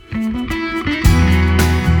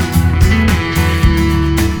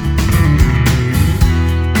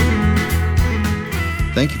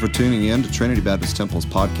Thank you for tuning in to Trinity Baptist Temple's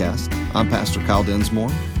podcast. I'm Pastor Kyle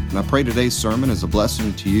Densmore, and I pray today's sermon is a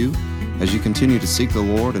blessing to you as you continue to seek the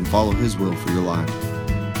Lord and follow His will for your life.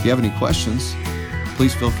 If you have any questions,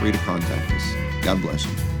 please feel free to contact us. God bless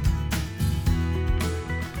you.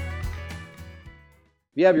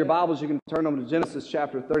 If you have your Bibles, you can turn them to Genesis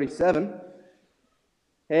chapter 37.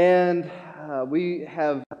 And we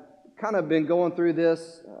have kind of been going through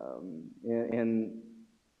this in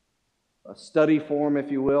a study form,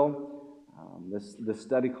 if you will. This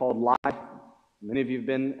study called Life. Many of you have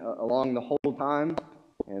been along the whole time,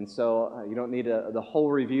 and so you don't need the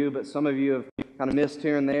whole review, but some of you have kind of missed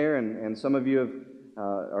here and there, and some of you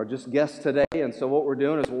are just guests today. And so what we're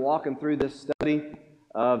doing is we're walking through this study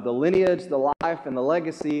of the lineage, the life, and the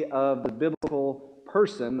legacy of the biblical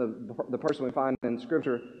person, the person we find in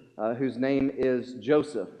Scripture, whose name is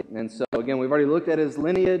Joseph. And so again, we've already looked at his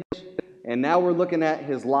lineage, and now we're looking at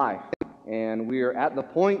his life. And we are at the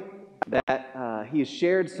point that he has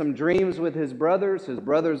shared some dreams with his brothers. His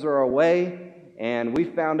brothers are away, and we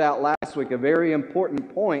found out last week a very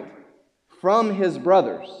important point from his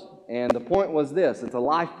brothers. And the point was this. It's a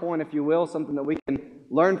life point, if you will, something that we can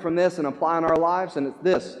learn from this and apply in our lives, and it's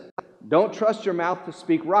this. Don't trust your mouth to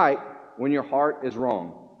speak right when your heart is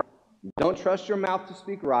wrong. Don't trust your mouth to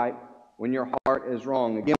speak right when your heart is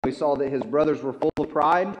wrong. Again, we saw that his brothers were full of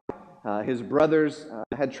pride. His brothers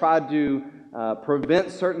had tried to prevent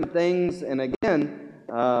certain things, and again,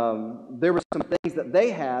 there were some things that they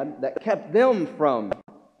had that kept them from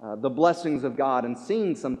the blessings of God and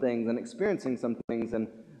seeing some things and experiencing some things. And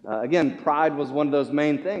again, pride was one of those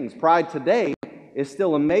main things. Pride today is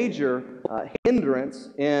still a major hindrance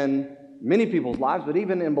in many people's lives, but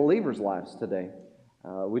even in believers' lives today.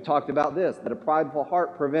 We talked about this, that a prideful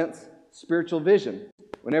heart prevents spiritual vision.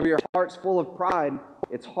 Whenever your heart's full of pride,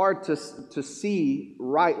 it's hard to see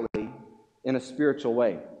rightly in a spiritual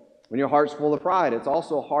way. When your heart's full of pride, it's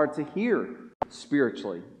also hard to hear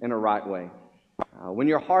spiritually in a right way. When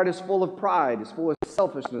your heart is full of pride, it's full of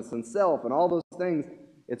selfishness and self and all those things,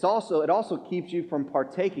 it also keeps you from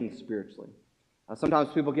partaking spiritually. Sometimes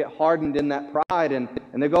people get hardened in that pride and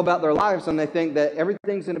they go about their lives and they think that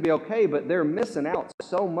everything's going to be okay, but they're missing out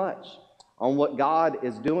so much on what God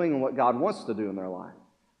is doing and what God wants to do in their life.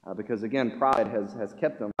 Because again, pride has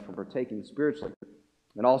kept them from partaking spiritually.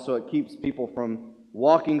 And also it keeps people from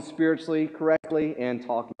walking spiritually correctly and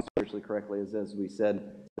talking spiritually correctly, as we said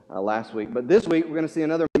last week. But this week we're going to see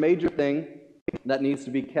another major thing that needs to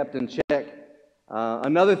be kept in check.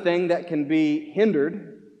 Another thing that can be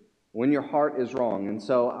hindered when your heart is wrong. And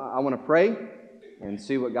so I want to pray and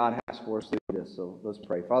see what God has for us through this. So let's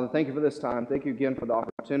pray. Father, thank you for this time. Thank you again for the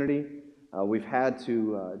opportunity we've had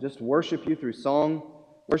to just worship you through song,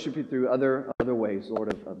 worship you through other ways,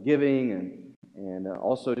 Lord, of giving and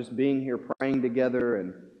also just being here praying together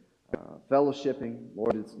and fellowshipping.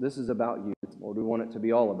 Lord, this is about you. Lord, we want it to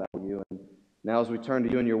be all about you. And now as we turn to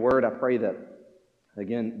you and your word, I pray that,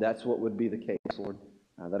 again, that's what would be the case, Lord.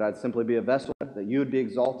 That I'd simply be a vessel, that you would be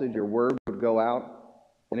exalted, your word would go out,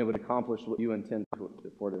 and it would accomplish what you intend for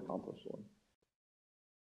it to accomplish, Lord.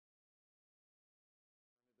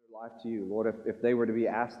 Their life to you, Lord, if they were to be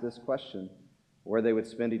asked this question, where they would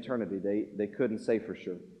spend eternity, they couldn't say for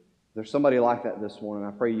sure. If there's somebody like that this morning,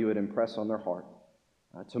 I pray you would impress on their heart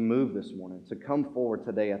to move this morning, to come forward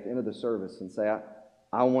today at the end of the service and say,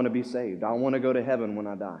 I want to be saved. I want to go to heaven when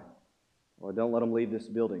I die. Or don't let them leave this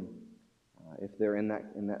building if they're in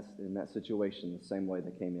that situation the same way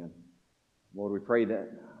they came in. Lord, we pray that,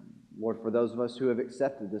 Lord, for those of us who have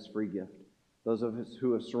accepted this free gift, those of us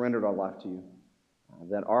who have surrendered our life to you,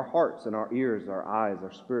 that our hearts and our ears, our eyes,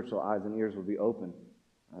 our spiritual eyes and ears would be open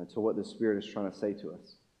to what the Spirit is trying to say to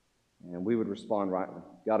us. And we would respond rightly.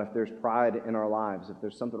 God, if there's pride in our lives, if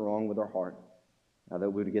there's something wrong with our heart, that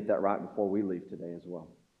we would get that right before we leave today as well.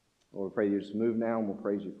 Lord, we pray you just move now, and we'll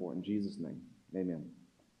praise you for it. In Jesus' name, amen.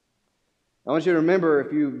 I want you to remember,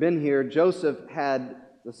 if you've been here, Joseph had,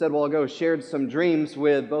 as I said a while ago, shared some dreams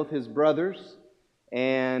with both his brothers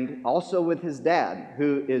and also with his dad,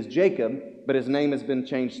 who is Jacob, but his name has been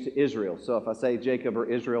changed to Israel. So if I say Jacob or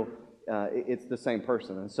Israel, it's the same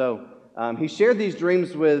person. And so he shared these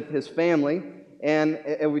dreams with his family, and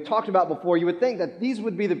we talked about before, you would think that these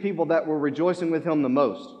would be the people that were rejoicing with him the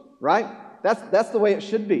most, right? That's the way it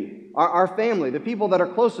should be. Our family, the people that are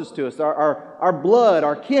closest to us, our blood,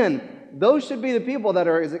 our kin, those should be the people that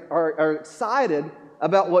are excited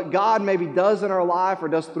about what God maybe does in our life or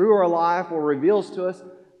does through our life or reveals to us.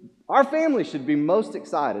 Our family should be most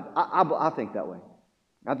excited. I think that way.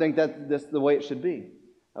 I think that's the way it should be.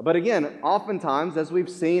 But again, oftentimes, as we've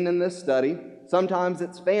seen in this study, sometimes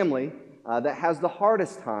it's family that has the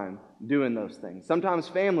hardest time doing those things. Sometimes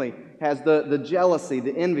family has the jealousy,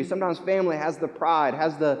 the envy. Sometimes family has the pride,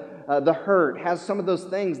 has the hurt, has some of those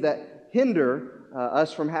things that hinder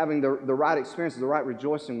us from having the right experiences, the right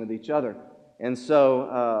rejoicing with each other. And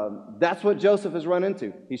so that's what Joseph has run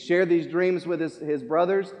into. He shared these dreams with his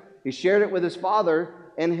brothers. He shared it with his father,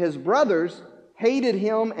 and his brothers hated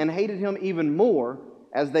him and hated him even more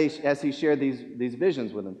as he shared these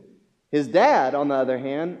visions with him. His dad, on the other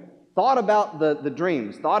hand, thought about the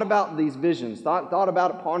dreams, thought about these visions, thought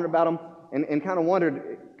about it, pondered about them, and kind of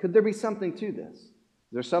wondered, could there be something to this? Is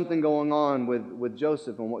there something going on with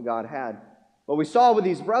Joseph and what God had? But we saw with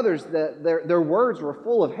these brothers that their words were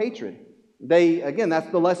full of hatred. Again, that's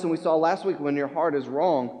the lesson we saw last week. When your heart is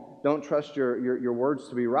wrong, don't trust your words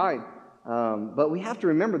to be right. But we have to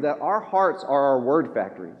remember that our hearts are our word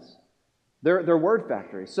factories. They're word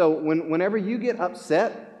factories. So whenever you get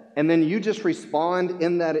upset and then you just respond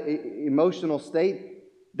in that emotional state,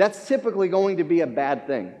 that's typically going to be a bad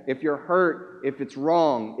thing. If you're hurt, if it's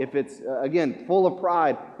wrong, if it's, again, full of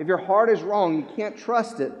pride, if your heart is wrong, you can't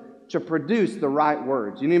trust it to produce the right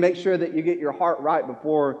words. You need to make sure that you get your heart right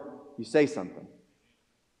before you say something.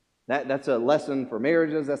 That's a lesson for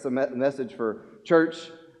marriages. That's a message for church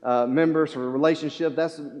members, for relationship.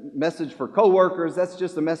 That's a message for coworkers. That's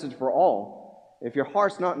just a message for all. If your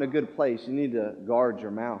heart's not in a good place, you need to guard your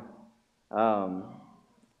mouth.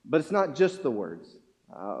 But it's not just the words.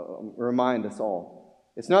 Remind us all.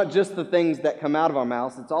 It's not just the things that come out of our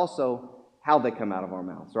mouths. It's also how they come out of our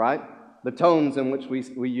mouths, right? The tones in which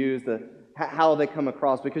we use, how they come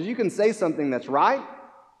across. Because you can say something that's right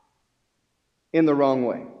in the wrong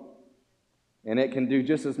way. And it can do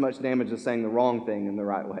just as much damage as saying the wrong thing in the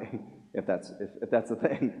right way, if that's the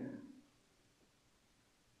thing.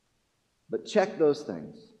 But check those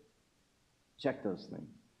things. Check those things.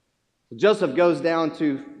 So Joseph goes down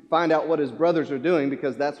to find out what his brothers are doing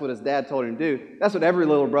because that's what his dad told him to do. That's what every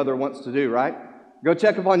little brother wants to do, right? Go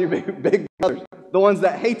check upon your big brothers, the ones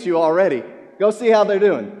that hate you already. Go see how they're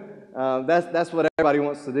doing. That's what everybody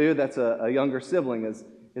wants to do. That's a younger sibling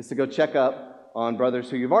is to go check up on brothers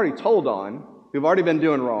who you've already told on, who've already been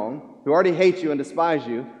doing wrong, who already hate you and despise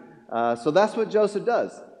you. So that's what Joseph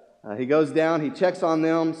does. He goes down, he checks on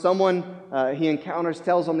them. Someone he encounters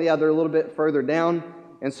tells him, they're a little bit further down.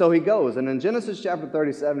 And so he goes. And in Genesis chapter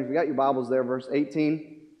 37, if you got your Bibles there, verse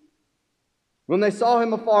 18, when they saw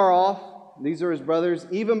him afar off, these are his brothers,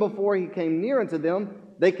 even before he came near unto them,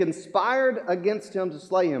 they conspired against him to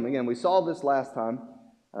slay him. Again, we saw this last time,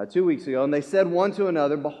 2 weeks ago. And they said one to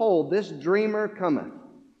another, behold, this dreamer cometh.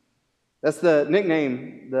 That's the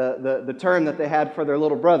nickname, the term that they had for their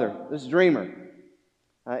little brother, this dreamer.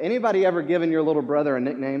 Anybody ever given your little brother a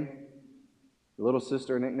nickname? Your little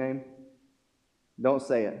sister a nickname? Don't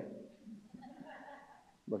say it.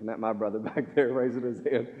 Looking at my brother back there, raising his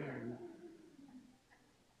hand.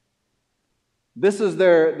 This is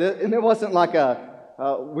and it wasn't like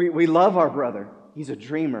we love our brother. He's a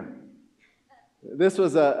dreamer. This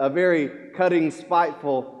was a very cutting,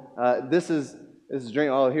 spiteful, this is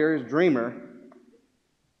dream. Oh, here's dreamer.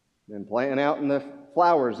 Been playing out in the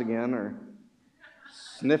flowers again or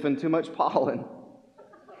sniffing too much pollen.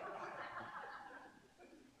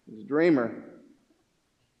 He's a dreamer.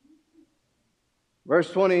 Verse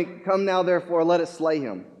 20, come now therefore, let us slay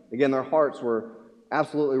him. Again, their hearts were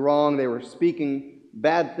absolutely wrong. They were speaking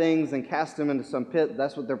bad things and cast him into some pit.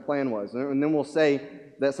 That's what their plan was. And then we'll say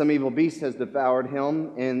that some evil beast has devoured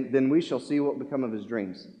him, and then we shall see what will become of his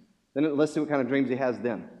dreams. Then let's see what kind of dreams he has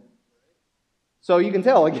then. So you can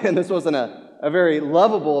tell, again, this wasn't a very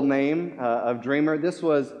lovable name of dreamer. This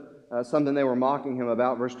was something they were mocking him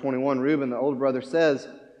about. Verse 21, Reuben, the older brother, says,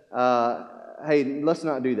 hey, let's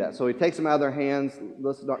not do that. So he takes him out of their hands.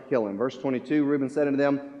 Let's not kill him. Verse 22, Reuben said unto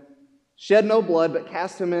them, shed no blood, but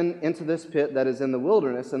cast him into this pit that is in the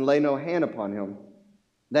wilderness, and lay no hand upon him,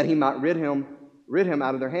 that he might rid him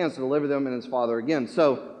out of their hands to deliver them and his father again.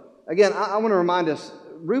 So, again, I want to remind us,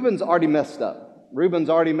 Reuben's already messed up. Reuben's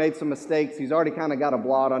already made some mistakes. He's already kind of got a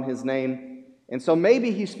blot on his name. And so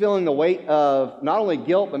maybe he's feeling the weight of not only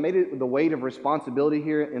guilt, but maybe the weight of responsibility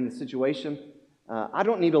here in the situation. I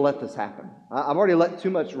don't need to let this happen. I've already let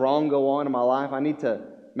too much wrong go on in my life. I need to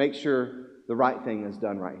make sure the right thing is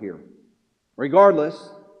done right here. Regardless,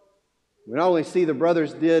 we not only see the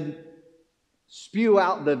brothers did spew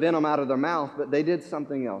out the venom out of their mouth, but they did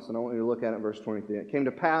something else. And I want you to look at it in verse 23. It came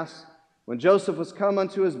to pass, when Joseph was come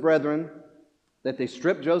unto his brethren, that they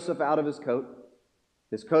stripped Joseph out of his coat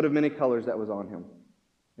of many colors that was on him.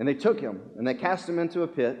 And they took him, and they cast him into a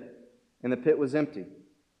pit, and the pit was empty.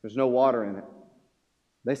 There's no water in it.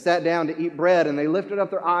 They sat down to eat bread, and they lifted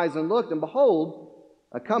up their eyes and looked, and behold,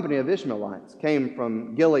 a company of Ishmaelites came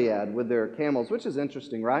from Gilead with their camels, which is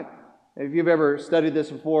interesting, right? If you've ever studied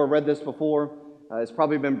this before, read this before, it's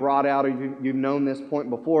probably been brought out, or you've known this point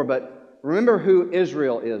before, but remember who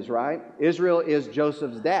Israel is, right? Israel is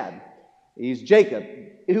Joseph's dad. He's Jacob.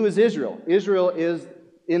 Who is Israel? Israel is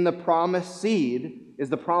in the promised seed, is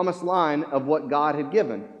the promised line of what God had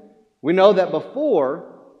given. We know that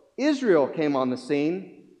before Israel came on the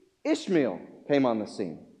scene, Ishmael came on the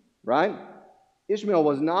scene, right? Ishmael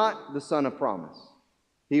was not the son of promise.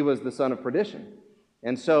 He was the son of perdition.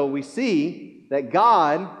 And so we see that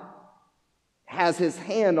God has his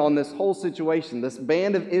hand on this whole situation. This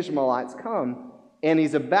band of Ishmaelites come, and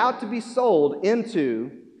he's about to be sold into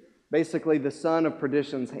basically the son of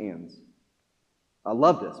perdition's hands. I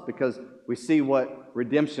love this because we see what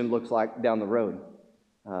redemption looks like down the road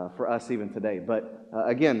for us even today. But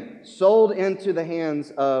again, sold into the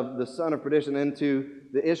hands of the son of perdition, into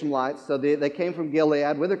the Ishmaelites. So they came from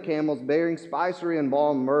Gilead with their camels, bearing spicery and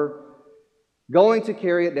balm and myrrh, going to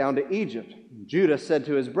carry it down to Egypt. Judah said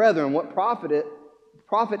to his brethren, what profit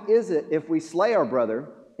is it if we slay our brother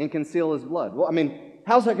and conceal his blood? Well, I mean,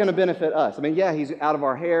 how's that going to benefit us? I mean, yeah, he's out of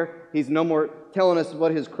our hair. He's no more telling us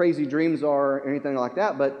what his crazy dreams are or anything like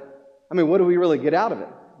that. But, I mean, what do we really get out of it?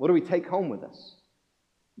 What do we take home with us?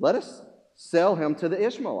 Let us sell him to the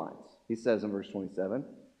Ishmaelites, he says in verse 27.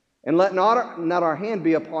 And let not our hand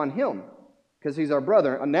be upon him, because he's our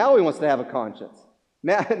brother. And now he wants to have a conscience.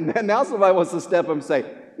 Now somebody wants to step up and say,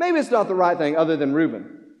 maybe it's not the right thing other than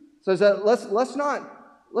Reuben. So he said, let's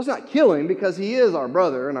not kill him because he is our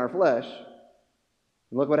brother in our flesh.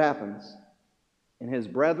 And look what happens. And his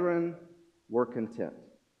brethren were content.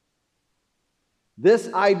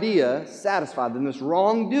 This idea satisfied them, this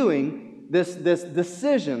wrongdoing, this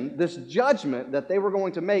decision, this judgment that they were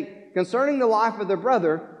going to make concerning the life of their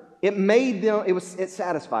brother, it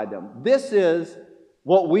satisfied them. This is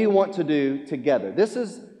what we want to do together. This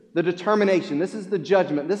is the determination, this is the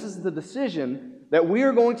judgment, this is the decision that we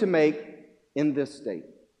are going to make in this state.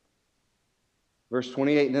 Verse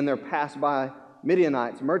 28, and then there passed by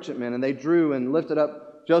Midianites, merchantmen, and they drew and lifted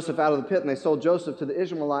up Joseph out of the pit, and they sold Joseph to the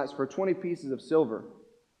Ishmaelites for 20 pieces of silver.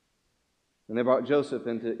 And they brought Joseph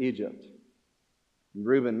into Egypt. And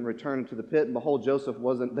Reuben returned to the pit, and behold, Joseph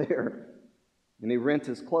wasn't there. And he rent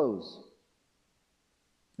his clothes.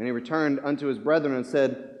 And he returned unto his brethren and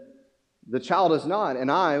said, the child is not,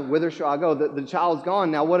 and I, whither shall I go? The child's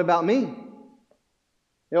gone. Now what about me? You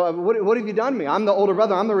know, what have you done to me? I'm the older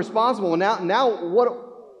brother. I'm the responsible one. Now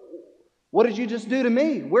what did you just do to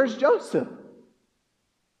me? Where's Joseph?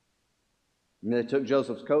 And they took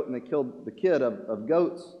Joseph's coat and they killed the kid of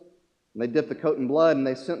goats. And they dipped the coat in blood, and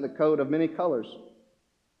they sent the coat of many colors.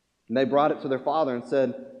 And they brought it to their father and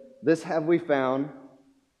said, this have we found.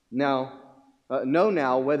 Now, know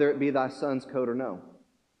now whether it be thy son's coat or no.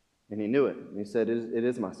 And he knew it. And he said, it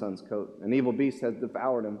is my son's coat. An evil beast has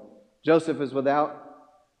devoured him. Joseph is without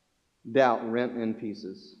doubt rent in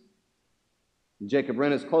pieces. And Jacob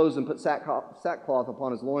rent his clothes and put sackcloth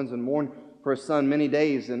upon his loins and mourned for his son many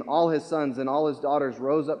days. And all his sons and all his daughters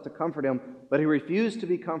rose up to comfort him, but he refused to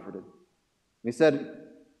be comforted. And he said,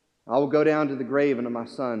 I will go down to the grave unto my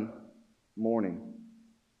son mourning.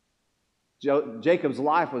 Jacob's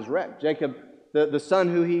life was wrecked. Jacob, the son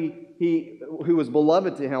who was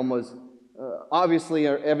beloved to him, was obviously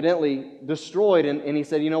or evidently destroyed. And he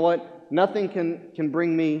said, you know what? Nothing can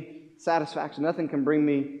bring me satisfaction. Nothing can bring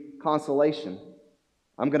me consolation.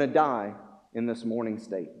 I'm going to die in this mourning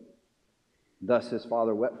state. Thus his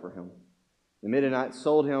father wept for him. The Midianites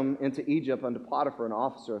sold him into Egypt unto Potiphar, an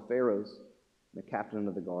officer of Pharaoh's, the captain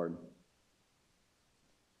of the guard.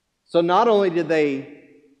 So not only did they,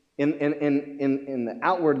 in the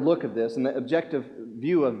outward look of this, in the objective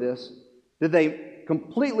view of this, did they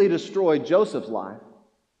completely destroy Joseph's life,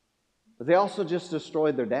 but they also just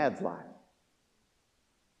destroyed their dad's life.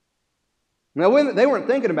 Now, they weren't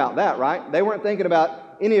thinking about that, right? They weren't thinking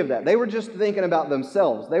about any of that. They were just thinking about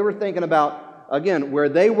themselves. They were thinking about, again, where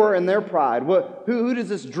they were in their pride. Who does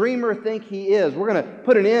this dreamer think he is? We're going to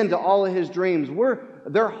put an end to all of his dreams.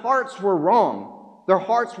 Their hearts were wrong. Their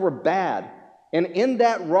hearts were bad. And in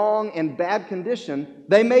that wrong and bad condition,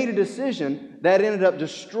 they made a decision that ended up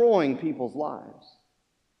destroying people's lives.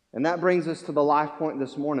 And that brings us to the life point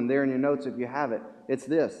this morning. There in your notes, if you have it, it's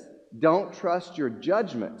this. Don't trust your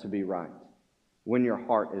judgment to be right when your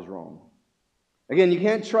heart is wrong. Again, you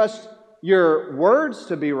can't trust your words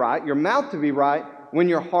to be right, your mouth to be right, when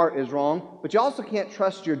your heart is wrong. But you also can't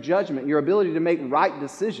trust your judgment, your ability to make right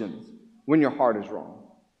decisions when your heart is wrong.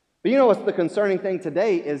 But you know what's the concerning thing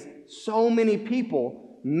today is so many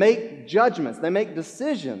people make judgments, they make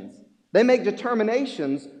decisions, they make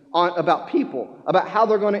determinations about people, about how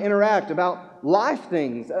they're going to interact, about life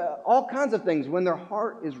things, all kinds of things when their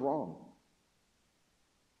heart is wrong.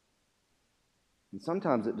 And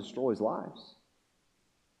sometimes it destroys lives.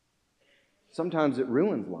 Sometimes it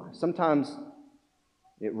ruins lives. Sometimes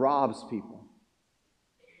it robs people.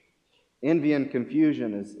 Envy and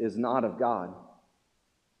confusion is not of God.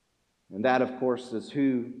 And that, of course, is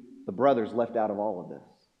who the brothers left out of all of this.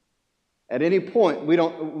 At any point, we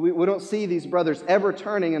don't see these brothers ever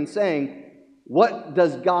turning and saying, what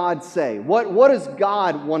does God say? What does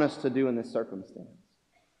God want us to do in this circumstance?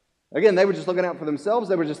 Again, they were just looking out for themselves.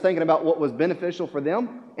 They were just thinking about what was beneficial for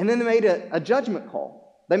them. And then they made a judgment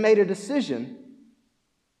call. They made a decision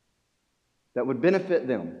that would benefit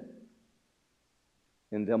them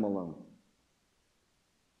and them alone.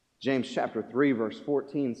 James chapter 3, verse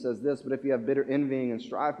 14 says this, "But if you have bitter envying and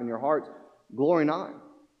strife in your hearts, glory not,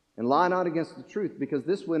 and lie not against the truth, because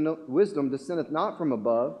this wisdom descendeth not from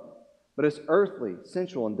above, but is earthly,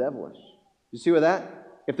 sensual, and devilish." You see with that?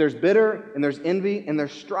 If there's bitter, and there's envy, and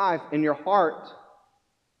there's strife in your heart,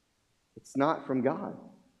 it's not from God.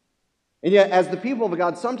 And yet, as the people of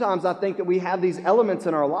God, sometimes I think that we have these elements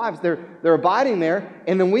in our lives. They're abiding there,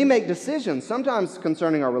 and then we make decisions, sometimes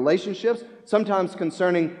concerning our relationships, sometimes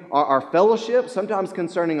concerning our fellowship, sometimes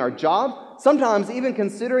concerning our job, sometimes even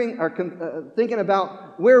considering or thinking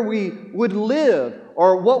about where we would live,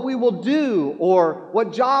 or what we will do, or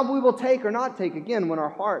what job we will take or not take, again, when our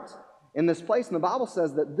hearts in this place. And the Bible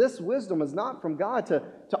says that this wisdom is not from God to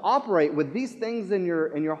operate with these things in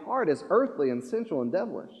your heart as earthly and sensual and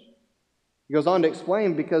devilish. He goes on to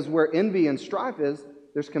explain, because where envy and strife is,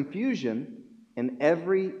 there's confusion in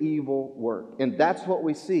every evil work. And that's what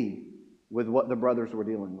we see with what the brothers were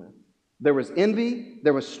dealing with. There was envy,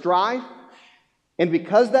 there was strife, and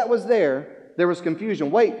because that was there was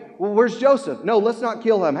confusion. Wait, well, where's Joseph? No, let's not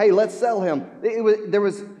kill him. Hey, let's sell him.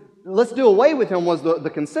 Let's do away with him was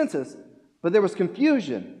the consensus. But there was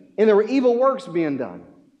confusion, and there were evil works being done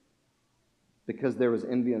because there was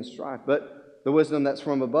envy and strife. But the wisdom that's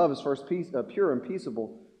from above is first pure and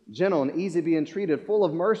peaceable, gentle and easy being treated, full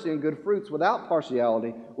of mercy and good fruits, without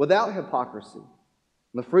partiality, without hypocrisy.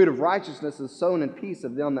 And the fruit of righteousness is sown in peace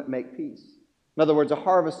of them that make peace. In other words, a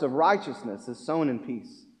harvest of righteousness is sown in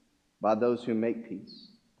peace by those who make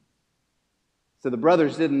peace. So the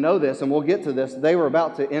brothers didn't know this, and we'll get to this. They were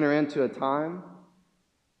about to enter into a time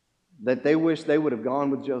that they wish they would have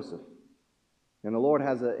gone with Joseph. And the Lord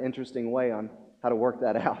has an interesting way on how to work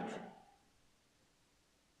that out.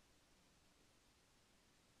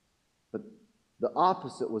 But the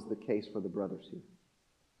opposite was the case for the brothers here.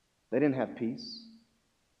 They didn't have peace.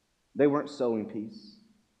 They weren't sowing peace.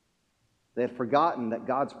 They had forgotten that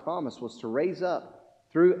God's promise was to raise up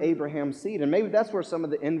through Abraham's seed. And maybe that's where some of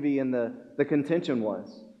the envy and the contention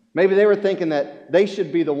was. Maybe they were thinking that they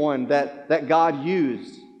should be the one that God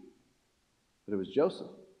used. But it was Joseph.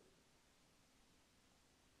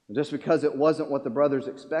 And just because it wasn't what the brothers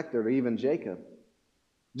expected, or even Jacob,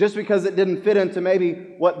 just because it didn't fit into maybe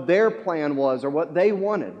what their plan was or what they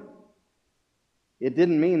wanted, it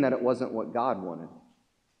didn't mean that it wasn't what God wanted.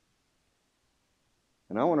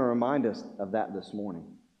 And I want to remind us of that this morning.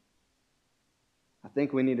 I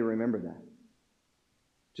think we need to remember that.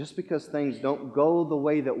 Just because things don't go the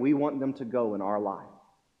way that we want them to go in our life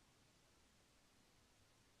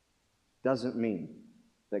doesn't mean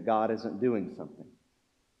that God isn't doing something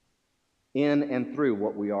in and through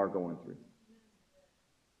what we are going through.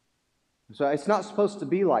 So it's not supposed to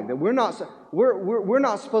be like that. We're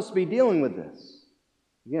not supposed to be dealing with this.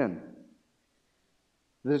 Again,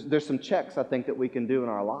 there's some checks I think that we can do in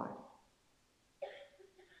our life.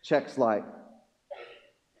 Checks like,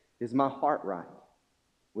 is my heart right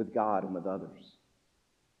with God and with others?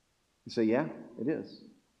 You say, yeah, it is.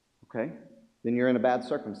 Okay, then you're in a bad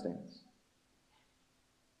circumstance.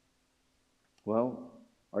 Well,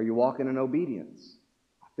 are you walking in obedience?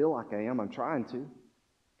 I feel like I am. I'm trying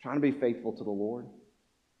to be faithful to the Lord.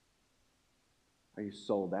 Are you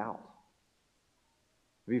sold out?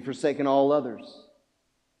 Have you forsaken all others?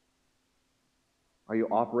 Are you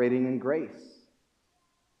operating in grace?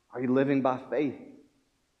 Are you living by faith?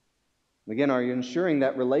 And again, are you ensuring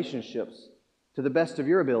that relationships, to the best of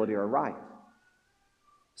your ability, are right?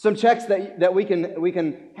 Some checks that we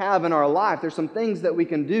can have in our life. There's some things that we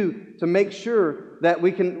can do to make sure that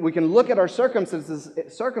we can look at our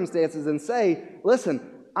circumstances and say, listen,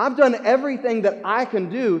 I've done everything that I can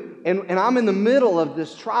do, and I'm in the middle of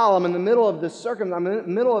this trial. I'm in the middle of this I'm in the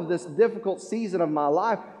middle of this difficult season of my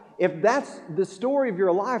life. If that's the story of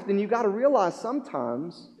your life, then you've got to realize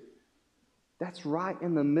sometimes that's right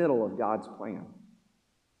in the middle of God's plan.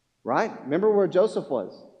 Right? Remember where Joseph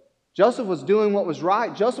was. Joseph was doing what was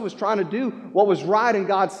right. Joseph was trying to do what was right in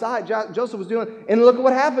God's sight. Joseph was doing, and look at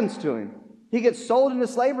what happens to him. He gets sold into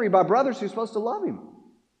slavery by brothers who are supposed to love him.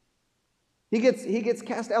 He gets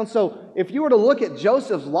cast down. So if you were to look at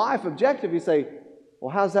Joseph's life objective, you say,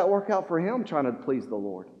 well, how does that work out for him trying to please the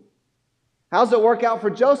Lord? How does it work out for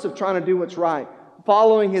Joseph trying to do what's right,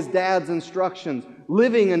 following his dad's instructions,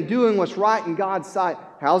 living and doing what's right in God's sight?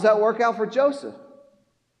 How does that work out for Joseph?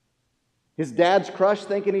 His dad's crushed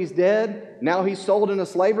thinking he's dead. Now he's sold into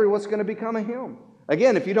slavery. What's going to become of him?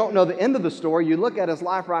 Again, if you don't know the end of the story, you look at his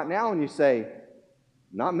life right now and you say,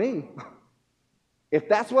 not me. If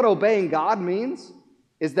that's what obeying God means,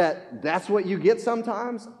 is that's what you get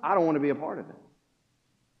sometimes, I don't want to be a part of it.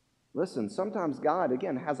 Listen, sometimes God,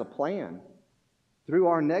 again, has a plan through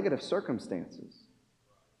our negative circumstances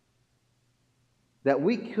that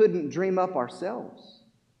we couldn't dream up ourselves.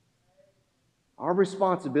 Our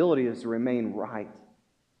responsibility is to remain right,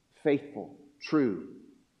 faithful, true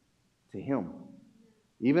to Him,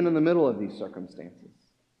 even in the middle of these circumstances.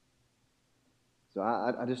 So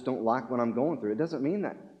I just don't like what I'm going through. It doesn't mean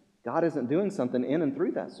that God isn't doing something in and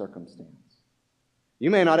through that circumstance. You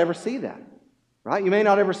may not ever see that, right? You may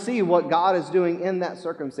not ever see what God is doing in that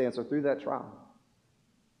circumstance or through that trial.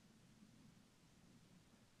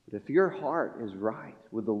 But if your heart is right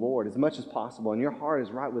with the Lord as much as possible, and your heart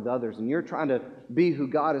is right with others, and you're trying to be who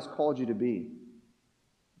God has called you to be,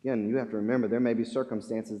 again, you have to remember there may be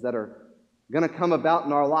circumstances that are going to come about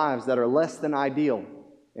in our lives that are less than ideal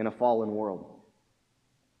in a fallen world.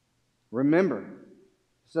 Remember,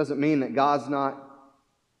 this doesn't mean that God's not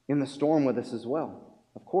in the storm with us as well.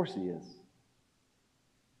 Of course He is.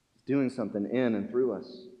 He's doing something in and through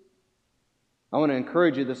us. I want to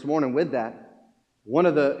encourage you this morning with that. One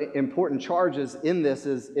of the important charges in this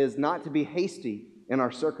is not to be hasty in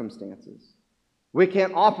our circumstances. We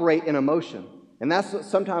can't operate in emotion, and that's what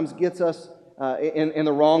sometimes gets us in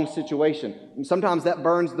the wrong situation. And sometimes that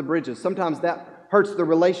burns the bridges. Sometimes that hurts the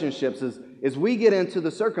relationships. As we get into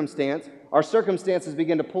the circumstance, our circumstances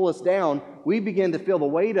begin to pull us down. We begin to feel the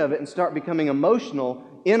weight of it and start becoming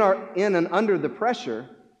emotional in and under the pressure,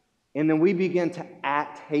 and then we begin to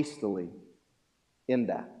act hastily in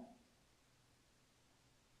that.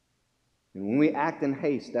 And when we act in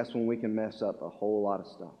haste, that's when we can mess up a whole lot of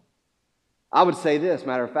stuff. I would say this,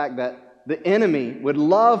 matter of fact, that the enemy would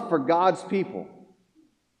love for God's people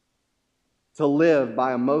to live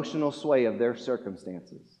by emotional sway of their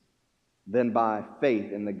circumstances than by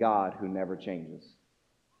faith in the God who never changes.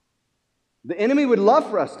 The enemy would love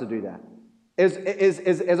for us to do that.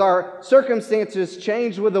 As our circumstances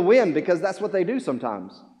change with the wind, because that's what they do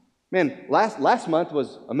sometimes. Man, last month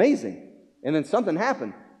was amazing, and then something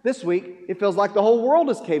happened. This week, it feels like the whole world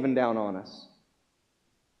is caving down on us.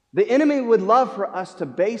 The enemy would love for us to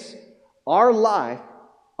base our life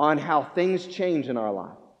on how things change in our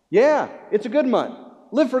life. Yeah, it's a good month.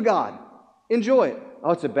 Live for God. Enjoy it.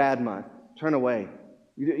 Oh, it's a bad month. Turn away.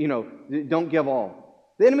 You know, don't give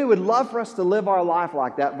all. The enemy would love for us to live our life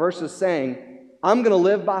like that versus saying, I'm going to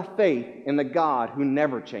live by faith in the God who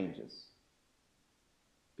never changes.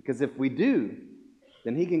 Because if we do,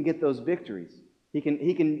 then He can get those victories. He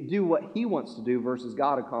can do what He wants to do versus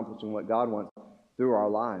God accomplishing what God wants through our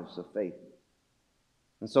lives of faith.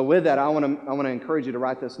 And so with that, I want to encourage you to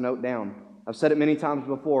write this note down. I've said it many times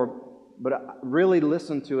before, but really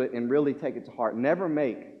listen to it and really take it to heart. Never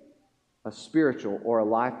make a spiritual or a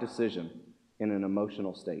life decision in an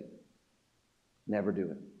emotional state. Never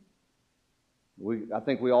do it. I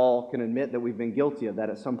think we all can admit that we've been guilty of that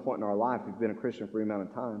at some point in our life. We've been a Christian for a amount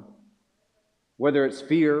of time. Whether it's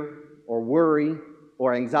fear or worry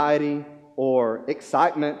or anxiety or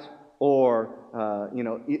excitement or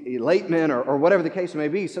elatement or whatever the case may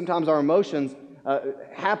be, sometimes our emotions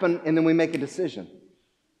happen and then we make a decision.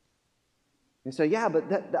 You say, yeah, but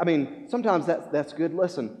sometimes that's good.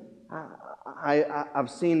 Listen, I've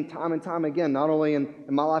seen time and time again, not only in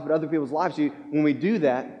my life but other people's lives, when we do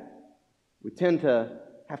that, we tend to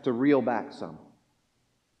have to reel back some.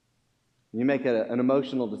 You make an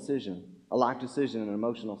emotional decision, a life decision in an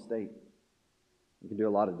emotional state. You can do a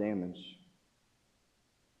lot of damage.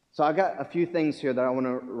 So I got a few things here that I want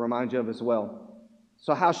to remind you of as well.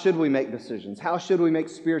 So how should we make decisions? How should we make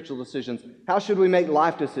spiritual decisions? How should we make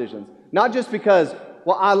life decisions? Not just because,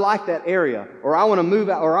 well, I like that area, or I want to move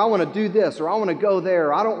out, or I want to do this, or I want to go there,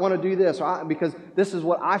 or I don't want to do this, because this is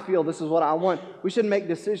what I feel, this is what I want. We shouldn't make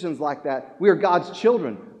decisions like that. We are God's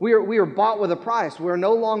children. We are bought with a price. We are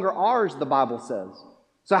no longer ours, the Bible says.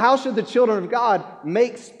 So how should the children of God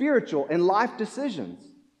make spiritual and life decisions?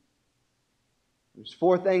 There's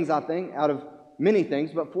 4 things, I think, out of many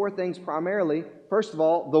things, but 4 things primarily. First of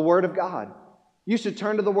all, the Word of God. You should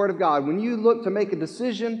turn to the Word of God. When you look to make a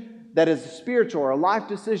decision that is spiritual or a life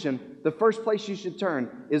decision, the first place you should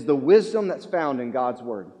turn is the wisdom that's found in God's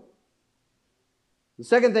Word. The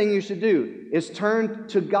second thing you should do is turn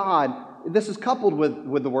to God. This is coupled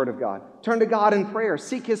with the Word of God. Turn to God in prayer.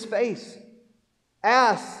 Seek His face.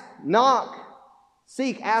 Ask, knock.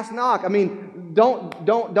 Seek, ask, knock. I mean,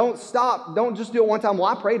 don't stop. Don't just do it one time. Well,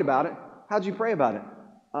 I prayed about it. How'd you pray about it?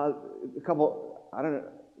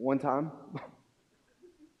 One time.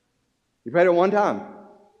 You prayed it one time.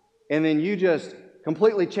 And then you just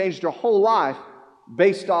completely changed your whole life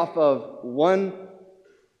based off of one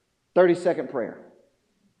 30-second prayer.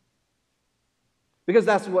 Because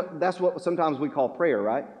that's what sometimes we call prayer,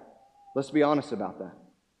 right? Let's be honest about that.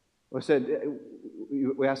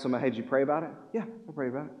 We asked somebody, hey, did you pray about it? Yeah, I prayed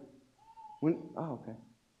about it. Okay.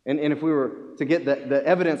 And if we were to get the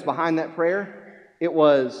evidence behind that prayer, it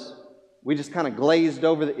was we just kind of glazed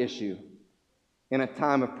over the issue in a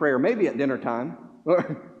time of prayer, maybe at dinner time.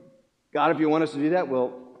 God, if you want us to do that,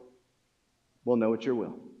 we'll know it's your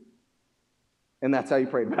will. And that's how you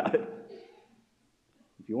prayed about it.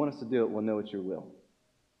 If you want us to do it, we'll know it's your will.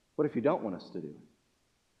 What if you don't want us to do it?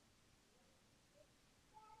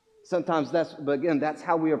 Sometimes that's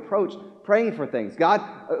how we approach praying for things. God,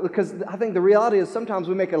 because I think the reality is sometimes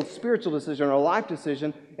we make a spiritual decision or a life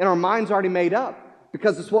decision and our mind's already made up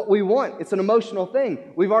because it's what we want. It's an emotional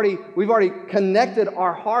thing. We've already connected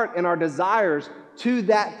our heart and our desires to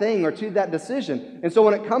that thing or to that decision. And so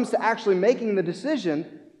when it comes to actually making the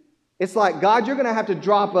decision, it's like, God, you're going to have to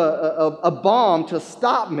drop a bomb to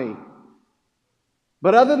stop me.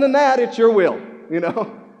 But other than that, it's your will, you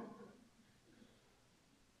know.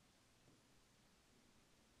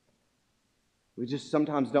 We just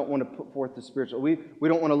sometimes don't want to put forth the spiritual. We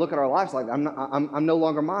don't want to look at our lives like I'm no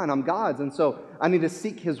longer mine. I'm God's, and so I need to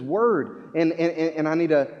seek His Word, and I need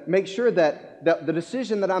to make sure that the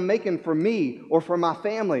decision that I'm making for me or for my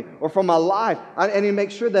family or for my life, I need to make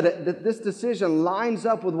sure that this decision lines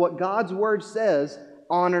up with what God's Word says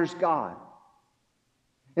honors God.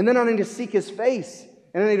 And then I need to seek His face.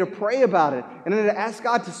 And I need to pray about it. And I need to ask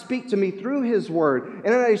God to speak to me through His Word.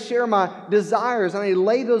 And I need to share my desires. I need to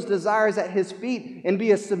lay those desires at His feet and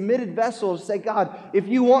be a submitted vessel to say, God, if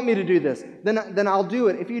you want me to do this, then I'll do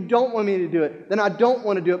it. If you don't want me to do it, then I don't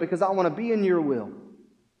want to do it because I want to be in your will.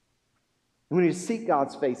 And we need to seek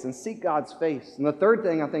God's face and seek God's face. And the third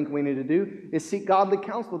thing I think we need to do is seek godly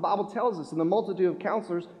counsel. The Bible tells us in the multitude of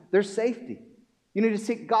counselors, there's safety. You need to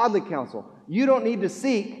seek godly counsel. You don't need to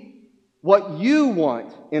seek what you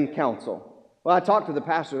want in counsel. Well, I talked to the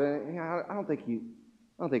pastor, and I don't think he's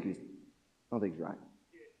right.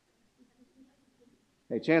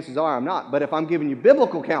 Hey, chances are I'm not. But if I'm giving you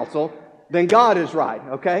biblical counsel, then God is right.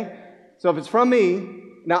 Okay. So if it's from me,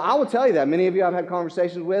 now I will tell you that many of you I've had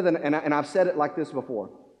conversations with, and I've said it like this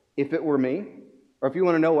before. If it were me, or if you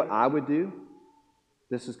want to know what I would do,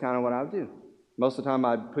 this is kind of what I would do. Most of the time,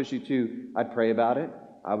 I'd pray about it.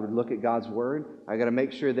 I would look at God's Word. I got to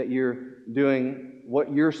make sure that you're doing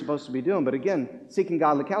what you're supposed to be doing. But again, seeking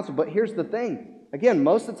godly counsel. But here's the thing. Again,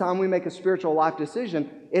 most of the time we make a spiritual life decision,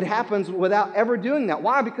 it happens without ever doing that.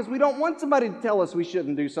 Why? Because we don't want somebody to tell us we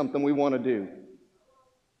shouldn't do something we want to do.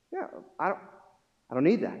 Yeah, I don't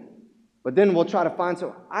need that. But then we'll try to find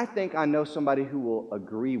I think I know somebody who will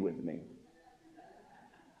agree with me.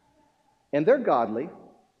 And they're godly.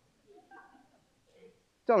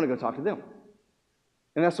 So I'm going to go talk to them.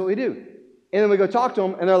 And that's what we do. And then we go talk to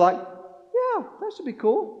them, and they're like, yeah, that should be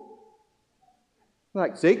cool. I'm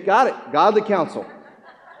like, see, got it. Godly counsel.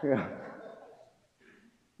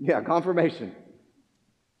 Yeah, confirmation.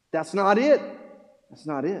 That's not it. That's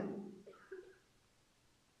not it.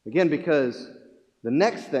 Again, because the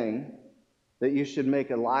next thing that you should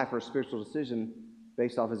make a life or a spiritual decision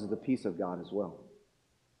based off is the peace of God as well.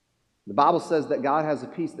 The Bible says that God has a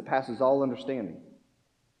peace that passes all understanding.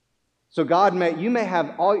 So you may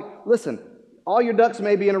have all your ducks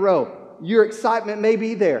may be in a row. Your excitement may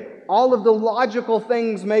be there. All of the logical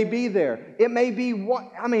things may be there. It may be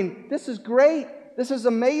this is great. This is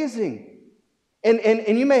amazing.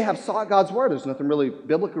 And you may have sought God's Word. There's nothing really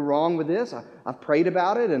biblically wrong with this. I've prayed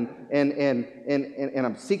about it and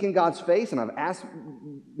I'm seeking God's face, and I've asked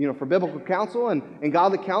for biblical counsel and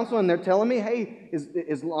godly counsel, and they're telling me, hey,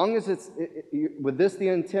 as long as it's with this the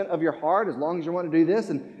intent of your heart, as long as you want to do this,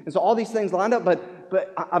 and so all these things lined up,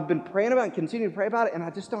 but I've been praying about it and continue to pray about it, and I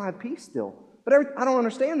just don't have peace still. But I don't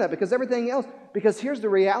understand that because here's the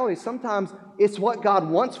reality. Sometimes it's what God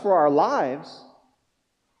wants for our lives,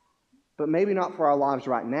 but maybe not for our lives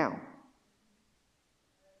right now.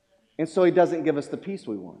 And so He doesn't give us the peace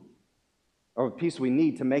we want or the peace we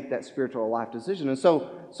need to make that spiritual life decision. And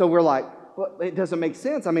so we're like, Well, it doesn't make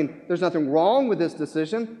sense. I mean, there's nothing wrong with this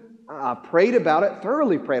decision. I prayed about it,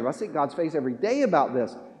 thoroughly prayed about it. I seek God's face every day about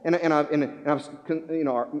this. And I've, you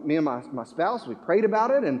know, me and my spouse, we prayed about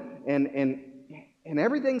it, and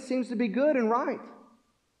everything seems to be good and right.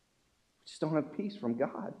 We just don't have peace from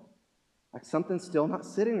God. Like something's still not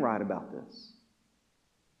sitting right about this.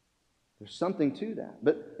 There's something to that.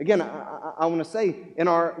 But again, I want to say, in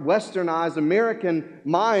our westernized American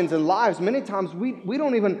minds and lives, many times we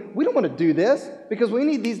don't want to do this because we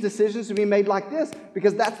need these decisions to be made like this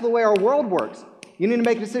because that's the way our world works. You need to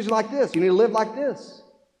make a decision like this. You need to live like this.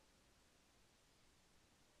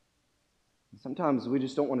 Sometimes we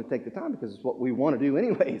just don't want to take the time because it's what we want to do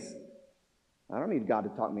anyways. I don't need God to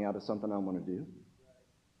talk me out of something I want to do.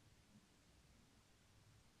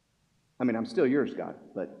 I mean, I'm still yours, God,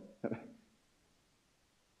 but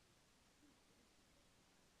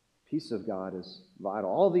peace of God is vital.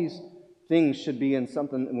 All these things should be in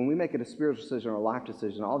something. When we make it a spiritual decision or a life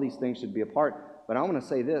decision, all these things should be a part. But I want to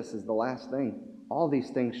say this is the last thing. All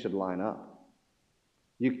these things should line up.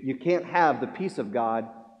 You can't have the peace of God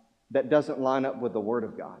that doesn't line up with the Word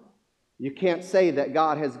of God. You can't say that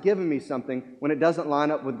God has given me something when it doesn't line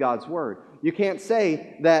up with God's Word. You can't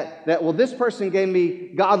say that well, this person gave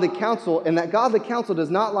me godly counsel, and that godly counsel does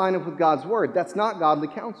not line up with God's Word. That's not godly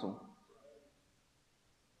counsel.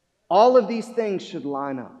 All of these things should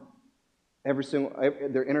line up.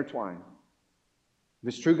 They're intertwined. If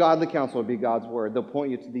it's true godly counsel, it'll be God's Word. They'll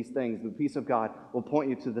point you to these things. The peace of God will point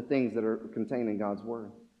you to the things that are contained in God's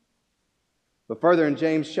Word. But further in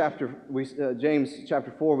James chapter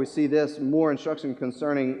 4, we see this more instruction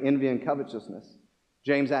concerning envy and covetousness.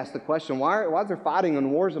 James asked the question, why is there fighting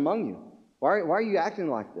and wars among you? Why are you acting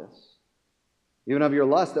like this? Even of your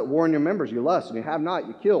lust that war in your members, you lust and you have not,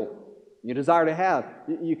 you kill. You desire to have,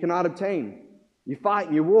 you cannot obtain. You fight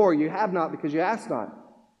and you war, you have not because you ask not.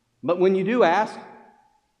 But when you do ask,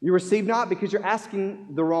 you receive not because you're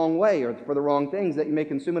asking the wrong way or for the wrong things that you may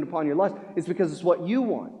consume it upon your lust. It's because it's what you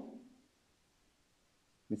want.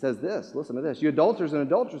 He says this, listen to this. You adulterers and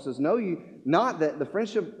adulteresses, know you not that the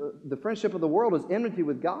friendship of the world is enmity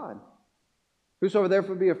with God. Whosoever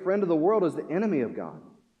therefore be a friend of the world is the enemy of God.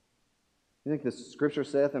 You think the Scripture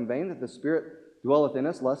saith in vain that the Spirit dwelleth in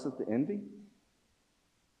us, lusteth to envy?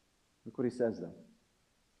 Look what he says though.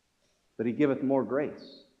 But he giveth more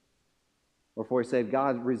grace. Wherefore he said,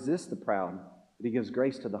 God resists the proud, but he gives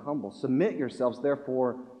grace to the humble. Submit yourselves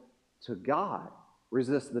therefore to God.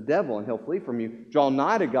 Resist the devil, and he'll flee from you. Draw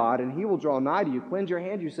nigh to God, and he will draw nigh to you. Cleanse your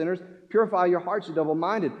hands, you sinners. Purify your hearts, you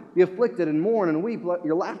double-minded. Be afflicted and mourn and weep. Let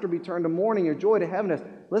your laughter be turned to mourning, your joy to heaviness.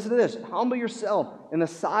 Listen to this. Humble yourself in the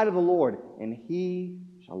sight of the Lord, and he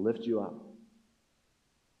shall lift you up.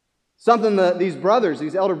 Something that these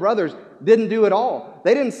elder brothers, didn't do at all.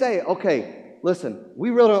 They didn't say, okay, listen,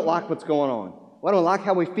 we really don't like what's going on. We don't like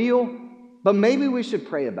how we feel. But maybe we should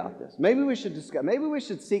pray about this. Maybe we should discuss. Maybe we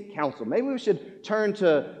should seek counsel. Maybe we should turn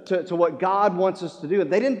to what God wants us to do.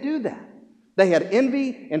 They didn't do that. They had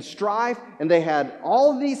envy and strife, and they had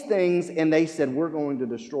all of these things, and they said, we're going to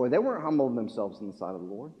destroy. They weren't humbling themselves in the sight of the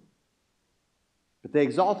Lord. But they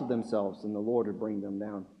exalted themselves, and the Lord would bring them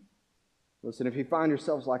down. Listen, if you find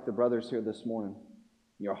yourselves like the brothers here this morning,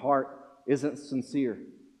 your heart isn't sincere,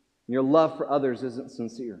 and your love for others isn't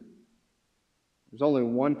sincere, there's only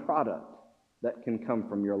one product that can come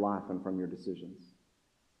from your life and from your decisions.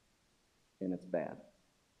 And it's bad.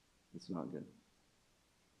 It's not good.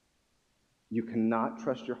 You cannot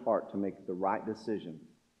trust your heart to make the right decision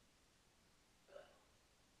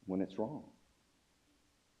when it's wrong.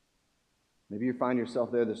 Maybe you find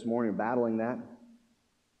yourself there this morning battling that.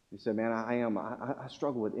 You say, man, I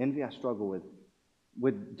struggle with envy. I struggle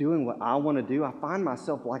with doing what I want to do. I find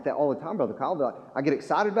myself like that all the time, Brother Kyle. I get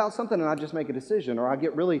excited about something and I just make a decision, or I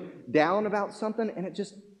get really down about something and it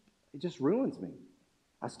just ruins me.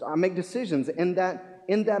 I make decisions in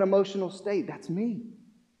that emotional state. That's me.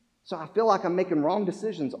 So I feel like I'm making wrong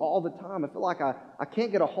decisions all the time. I feel like I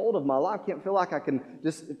can't get a hold of my life. I can't feel like I can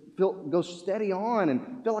just go steady on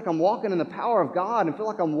and feel like I'm walking in the power of God and feel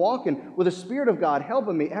like I'm walking with the Spirit of God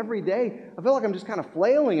helping me every day. I feel like I'm just kind of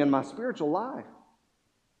flailing in my spiritual life.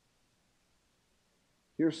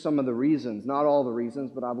 Here's some of the reasons, not all the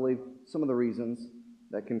reasons, but I believe some of the reasons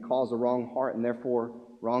that can cause a wrong heart and therefore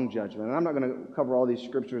wrong judgment. And I'm not going to cover all these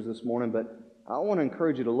scriptures this morning, but I want to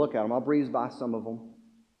encourage you to look at them. I'll breeze by some of them.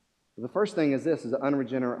 The first thing is this, is an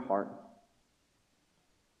unregenerate heart.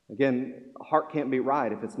 Again, a heart can't be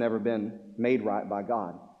right if it's never been made right by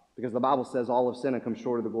God. Because the Bible says all have sinned and come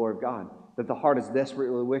short of the glory of God. That the heart is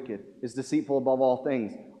desperately wicked, is deceitful above all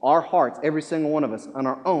things. Our hearts, every single one of us, on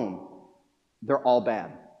our own, they're all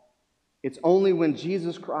bad. It's only when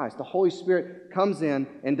Jesus Christ, the Holy Spirit, comes in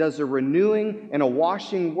and does a renewing and a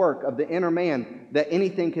washing work of the inner man that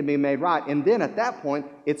anything can be made right. And then at that point,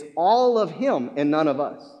 it's all of Him and none of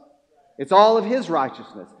us. It's all of His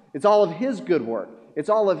righteousness. It's all of His good work. It's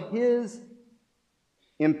all of His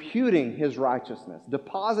imputing His righteousness,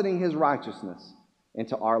 depositing His righteousness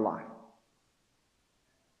into our life.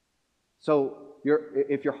 So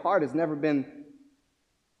if your heart has never been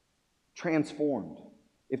transformed,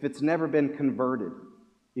 if it's never been converted,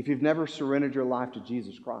 if you've never surrendered your life to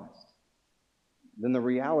Jesus Christ, then the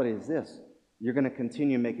reality is this: you're going to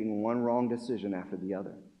continue making one wrong decision after the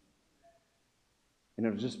other. And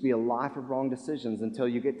it'll just be a life of wrong decisions until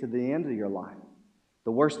you get to the end of your life.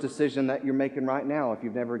 The worst decision that you're making right now, if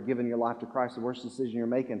you've never given your life to Christ, the worst decision you're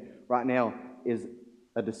making right now is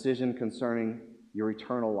a decision concerning your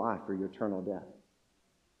eternal life or your eternal death.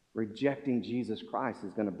 Rejecting Jesus Christ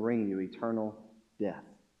is going to bring you eternal death.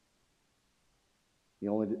 The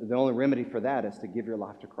only remedy for that is to give your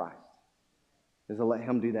life to Christ, is to let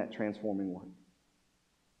Him do that transforming work.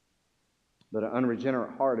 But an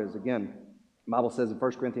unregenerate heart is, again, the Bible says in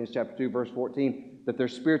 1 Corinthians chapter 2, verse 14, that they're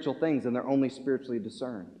spiritual things and they're only spiritually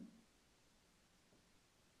discerned.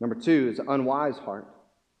 Number 2 is an unwise heart.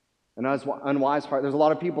 An unwise heart. There's a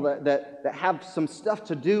lot of people that have some stuff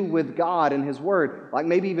to do with God and His Word, like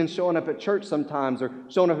maybe even showing up at church sometimes or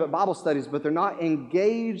showing up at Bible studies, but they're not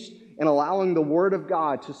engaged in allowing the Word of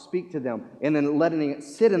God to speak to them and then letting it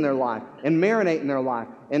sit in their life and marinate in their life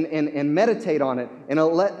and meditate on it and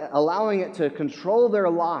allowing it to control their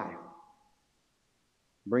life,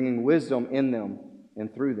 bringing wisdom in them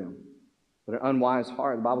and through them. But an unwise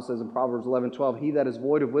heart, the Bible says in Proverbs 11:12, he that is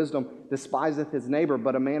void of wisdom despiseth his neighbor,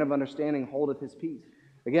 but a man of understanding holdeth his peace.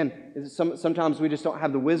 Again, sometimes we just don't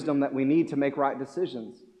have the wisdom that we need to make right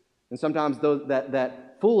decisions. And sometimes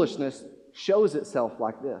that foolishness shows itself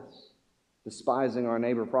like this: despising our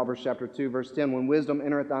neighbor. Proverbs chapter 2, verse 10, when wisdom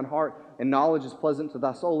entereth thine heart, and knowledge is pleasant to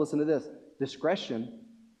thy soul. Listen to this: discretion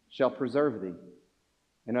shall preserve thee,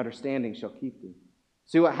 and understanding shall keep thee.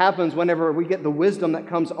 See what happens whenever we get the wisdom that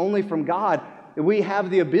comes only from God? We have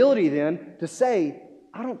the ability then to say,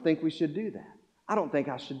 I don't think we should do that. I don't think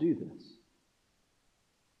I should do this.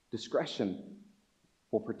 Discretion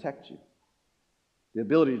will protect you. The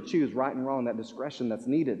ability to choose right and wrong, that discretion that's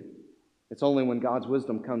needed, it's only when God's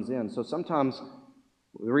wisdom comes in. So sometimes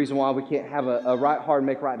the reason why we can't have a right heart and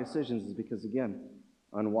make right decisions is because, again,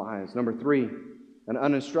 unwise. Number 3, an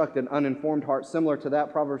uninstructed, uninformed heart. Similar to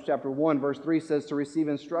that, Proverbs chapter 1, verse 3 says to receive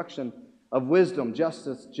instruction of wisdom,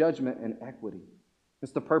 justice, judgment, and equity.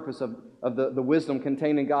 It's the purpose of the wisdom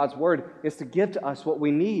contained in God's Word, is to give to us what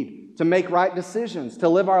we need to make right decisions, to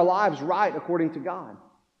live our lives right according to God.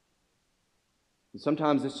 And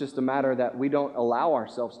sometimes it's just a matter that we don't allow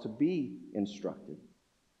ourselves to be instructed.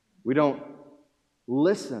 We don't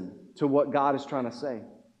listen to what God is trying to say.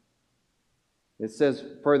 It says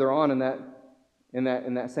further on in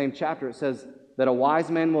that same chapter, it says that a wise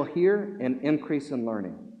man will hear and increase in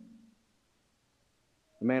learning.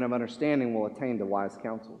 The man of understanding will attain to wise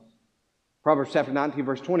counsels. Proverbs chapter 19,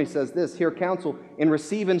 verse 20 says this: hear counsel and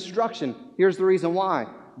receive instruction. Here's the reason why: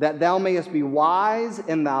 that thou mayest be wise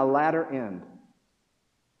in thy latter end.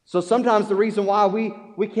 So sometimes the reason why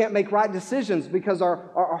we can't make right decisions because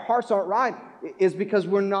our hearts aren't right is because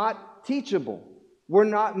we're not teachable. We're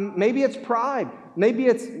not. Maybe it's pride. Maybe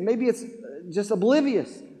it's just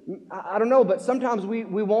oblivious. I don't know. But sometimes we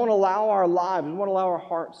won't allow our lives, we won't allow our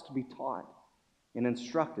hearts to be taught and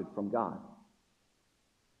instructed from God.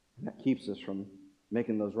 And that keeps us from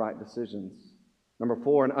making those right decisions. Number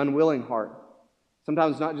 4, an unwilling heart.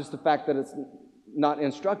 Sometimes not just the fact that it's not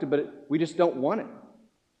instructed, but we just don't want it.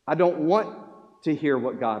 I don't want to hear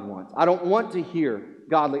what God wants. I don't want to hear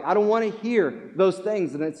godly. I don't want to hear those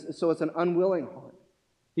things. And so it's an unwilling heart.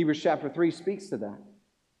 Hebrews chapter 3 speaks to that.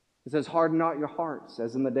 It says, harden not your hearts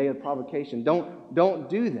as in the day of provocation. Don't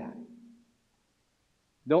do that.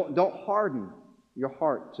 Don't harden your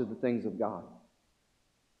heart to the things of God.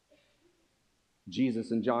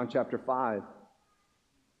 Jesus in John chapter 5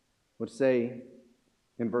 would say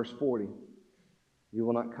in verse 40, you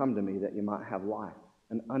will not come to me that you might have life.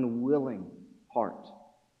 An unwilling heart.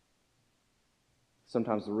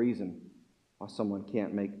 Sometimes the reason why someone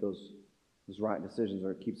can't make those right decisions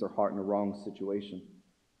or it keeps their heart in a wrong situation.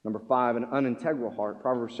 Number 5, an unintegral heart.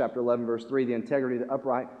 Proverbs chapter 11, verse 3, the integrity of the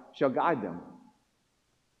upright shall guide them.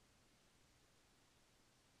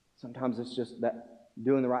 Sometimes it's just that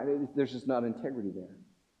doing the right, there's just not integrity there.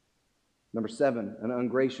 Number 7, an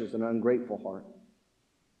ungracious and ungrateful heart.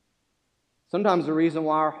 Sometimes the reason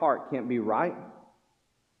why our heart can't be right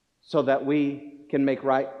so that we can make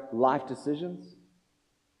right life decisions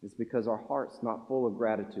It's because our heart's not full of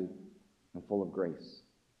gratitude and full of grace.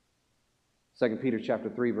 2 Peter chapter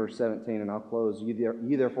 3, verse 17, and I'll close.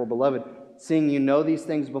 You therefore, beloved, seeing you know these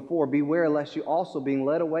things before, beware lest you also, being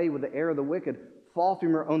led away with the error of the wicked, fall from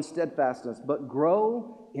your own steadfastness, but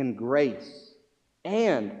grow in grace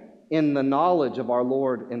and in the knowledge of our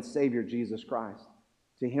Lord and Savior Jesus Christ.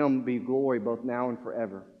 To him be glory both now and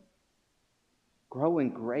forever. Grow in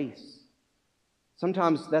grace.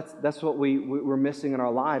 Sometimes that's what we're missing in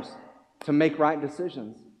our lives, to make right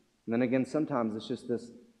decisions. And then again, sometimes it's just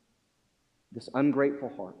this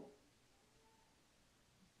ungrateful heart.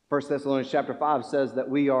 1 Thessalonians chapter 5 says that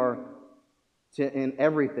we are to, in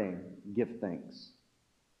everything, give thanks.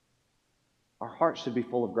 Our heart should be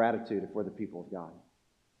full of gratitude if we're the people of God.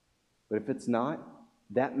 But if it's not,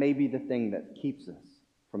 that may be the thing that keeps us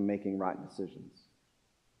from making right decisions.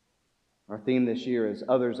 Our theme this year is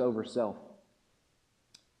others over self.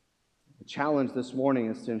 The challenge this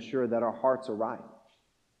morning is to ensure that our hearts are right.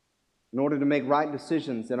 In order to make right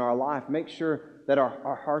decisions in our life, make sure that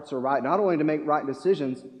our hearts are right. Not only to make right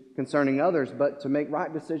decisions concerning others, but to make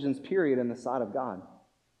right decisions, period, in the sight of God.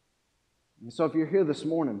 And so if you're here this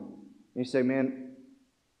morning and you say, man,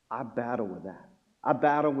 I battle with that. I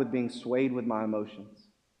battle with being swayed with my emotions.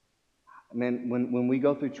 Man, when we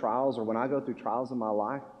go through trials, or when I go through trials in my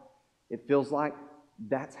life, it feels like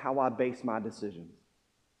that's how I base my decisions.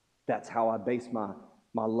 That's how I base my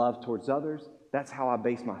love towards others. That's how I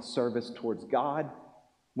base my service towards God.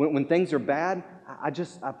 When things are bad,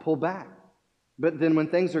 I pull back. But then when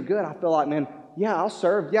things are good, I feel like, man, yeah, I'll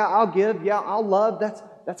serve. Yeah, I'll give. Yeah, I'll love.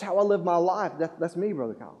 That's how I live my life. That's me,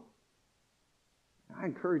 Brother Kyle. I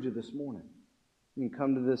encourage you this morning. You can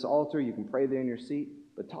come to this altar. You can pray there in your seat.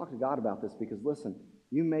 But talk to God about this, because, listen,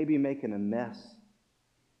 you may be making a mess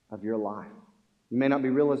of your life. You may not be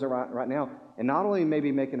realizing it right now. And not only may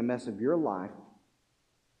be making a mess of your life,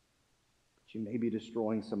 but you may be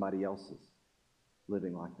destroying somebody else's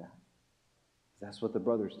living like that. That's what the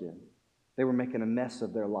brothers did. They were making a mess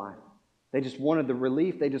of their life. They just wanted the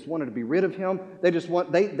relief. They just wanted to be rid of him.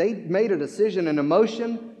 They made a decision, an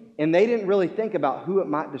emotion, and they didn't really think about who it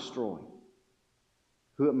might destroy,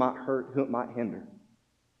 who it might hurt, who it might hinder.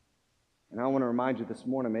 And I want to remind you this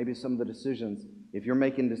morning, maybe some of the decisions, if you're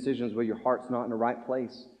making decisions where your heart's not in the right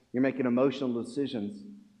place, you're making emotional decisions,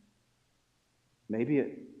 maybe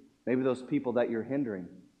those people that you're hindering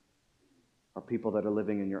are people that are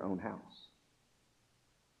living in your own house.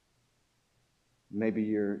 Maybe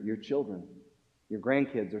your children, your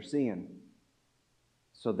grandkids are seeing.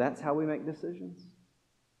 So that's how we make decisions?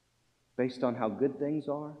 Based on how good things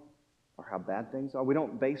are or how bad things are? We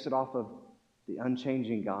don't base it off of the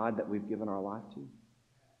unchanging God that we've given our life to.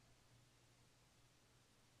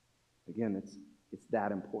 Again, it's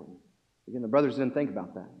that important. Again, the brothers didn't think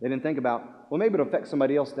about that. They didn't think about, well, maybe it'll affect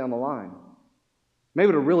somebody else down the line. Maybe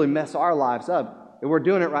it'll really mess our lives up. And we're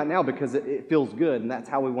doing it right now because it feels good, and that's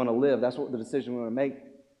how we want to live. That's what the decision we want to make.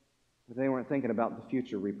 But they weren't thinking about the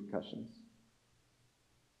future repercussions.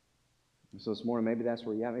 And so this morning, maybe that's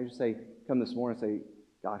where you're at. Maybe just say, come this morning and say,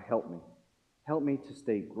 God, help me. Help me to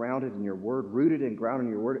stay grounded in your word, rooted and grounded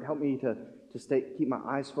in your word. Help me to keep my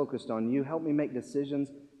eyes focused on you. Help me make decisions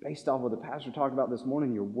based off what the pastor talked about this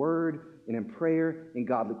morning, your word, and in prayer, in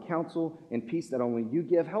godly counsel, and peace that only you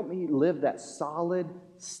give. Help me live that solid,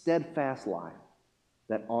 steadfast life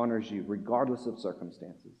that honors you, regardless of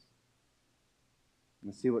circumstances.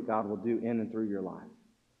 And see what God will do in and through your life.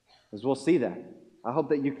 Because we'll see that. I hope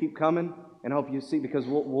that you keep coming, and I hope you see, because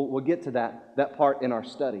we'll get to that part in our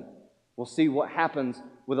study. We'll see what happens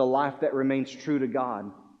with a life that remains true to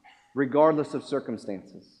God, regardless of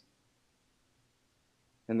circumstances.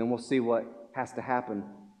 And then we'll see what has to happen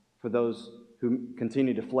for those who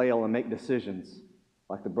continue to flail and make decisions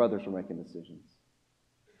like the brothers were making decisions.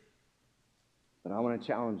 But I want to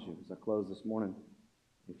challenge you as I close this morning.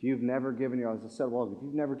 If you've never given your, as I said, well, if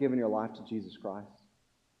you've never given your life to Jesus Christ,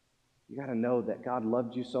 you got to know that God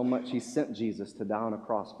loved you so much, He sent Jesus to die on a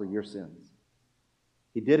cross for your sins.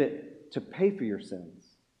 He did it to pay for your sins.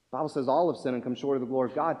 The Bible says all have sinned and come short of the glory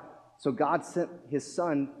of God. So God sent His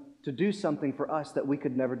Son to do something for us that we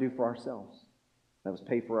could never do for ourselves. That was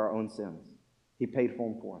pay for our own sins. He paid for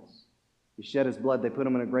them for us. He shed His blood. They put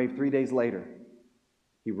Him in a grave. 3 days later,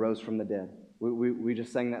 He rose from the dead. We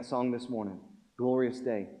just sang that song this morning. Glorious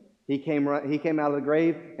day. He came out of the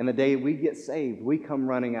grave, and the day we get saved, we come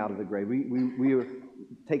running out of the grave. We are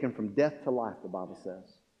taken from death to life, the Bible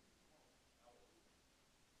says.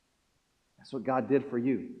 That's what God did for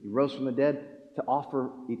you. He rose from the dead to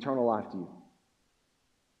offer eternal life to you.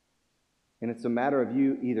 And it's a matter of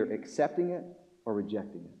you either accepting it or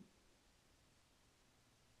rejecting it.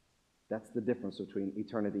 That's the difference between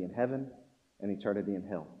eternity in heaven and eternity in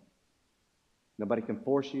hell. Nobody can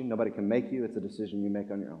force you. Nobody can make you. It's a decision you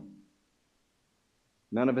make on your own.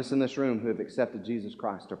 None of us in this room who have accepted Jesus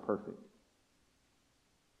Christ are perfect.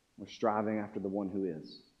 We're striving after the one who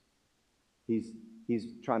is. He's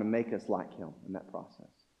trying to make us like him in that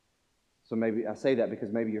process. So maybe I say that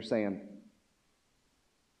because maybe you're saying,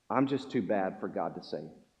 I'm just too bad for God to save.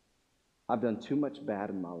 I've done too much bad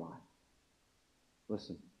in my life.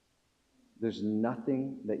 Listen, there's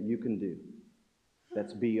nothing that you can do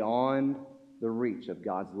that's beyond the reach of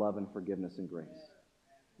God's love and forgiveness and grace.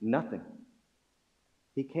 Nothing.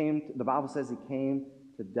 The Bible says he came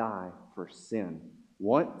to die for sin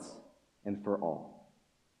once and for all.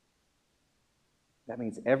 That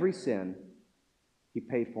means every sin, he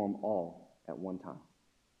paid for them all at one time.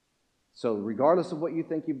 So regardless of what you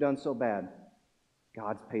think you've done so bad,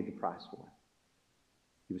 God's paid the price for it.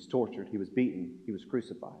 He was tortured. He was beaten. He was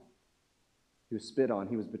crucified. He was spit on.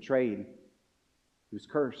 He was betrayed. He was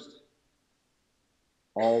cursed.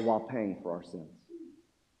 All while paying for our sins.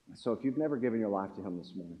 So if you've never given your life to him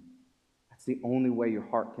this morning, that's the only way your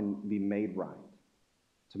heart can be made right,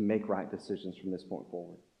 to make right decisions from this point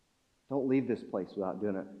forward. Don't leave this place without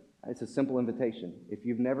doing it. It's a simple invitation. If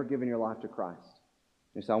you've never given your life to Christ,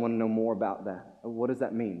 you say, I want to know more about that. What does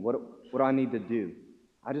that mean? What do I need to do?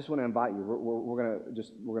 I just want to invite you.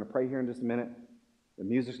 We're going to pray here in just a minute. The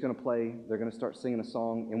music's going to play. They're going to start singing a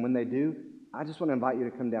song. And when they do, I just want to invite you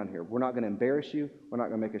to come down here. We're not going to embarrass you. We're not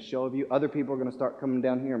going to make a show of you. Other people are going to start coming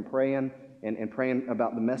down here and praying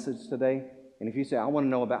about the message today. And if you say, I want to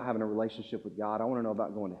know about having a relationship with God, I want to know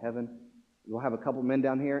about going to heaven, we'll have a couple men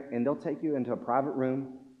down here, and they'll take you into a private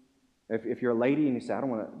room. If you're a lady and you say, I don't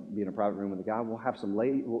want to be in a private room with a guy, we'll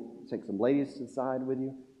take some ladies to the side with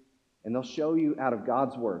you, and they'll show you out of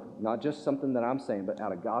God's Word, not just something that I'm saying, but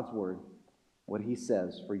out of God's Word, what he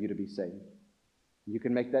says for you to be saved. You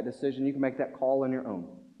can make that decision. You can make that call on your own.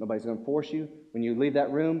 Nobody's going to force you. When you leave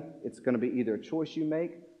that room, it's going to be either a choice you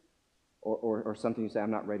make or something you say,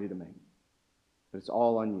 I'm not ready to make. But it's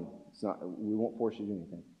all on you. We won't force you to do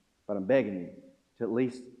anything. But I'm begging you to at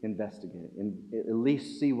least investigate it and at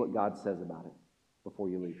least see what God says about it before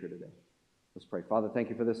you leave here today. Let's pray. Father, thank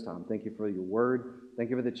you for this time. Thank you for your word.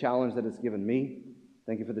 Thank you for the challenge that it's given me.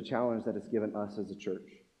 Thank you for the challenge that it's given us as a church.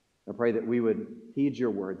 I pray that we would heed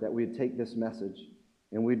your word, that we would take this message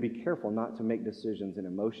and we'd be careful not to make decisions in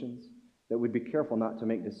emotions, that we'd be careful not to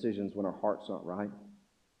make decisions when our hearts aren't right.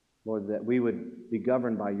 Lord, that we would be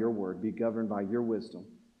governed by your word, be governed by your wisdom,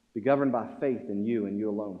 be governed by faith in you and you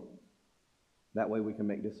alone. That way we can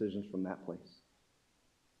make decisions from that place.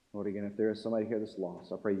 Lord, again, if there is somebody here that's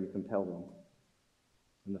lost, I pray you compel them.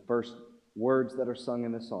 And the first words that are sung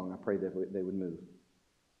in this song, I pray that they would move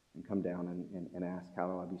and come down and ask, how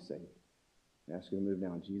do I be saved? I ask you to move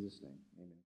now in Jesus' name. Amen.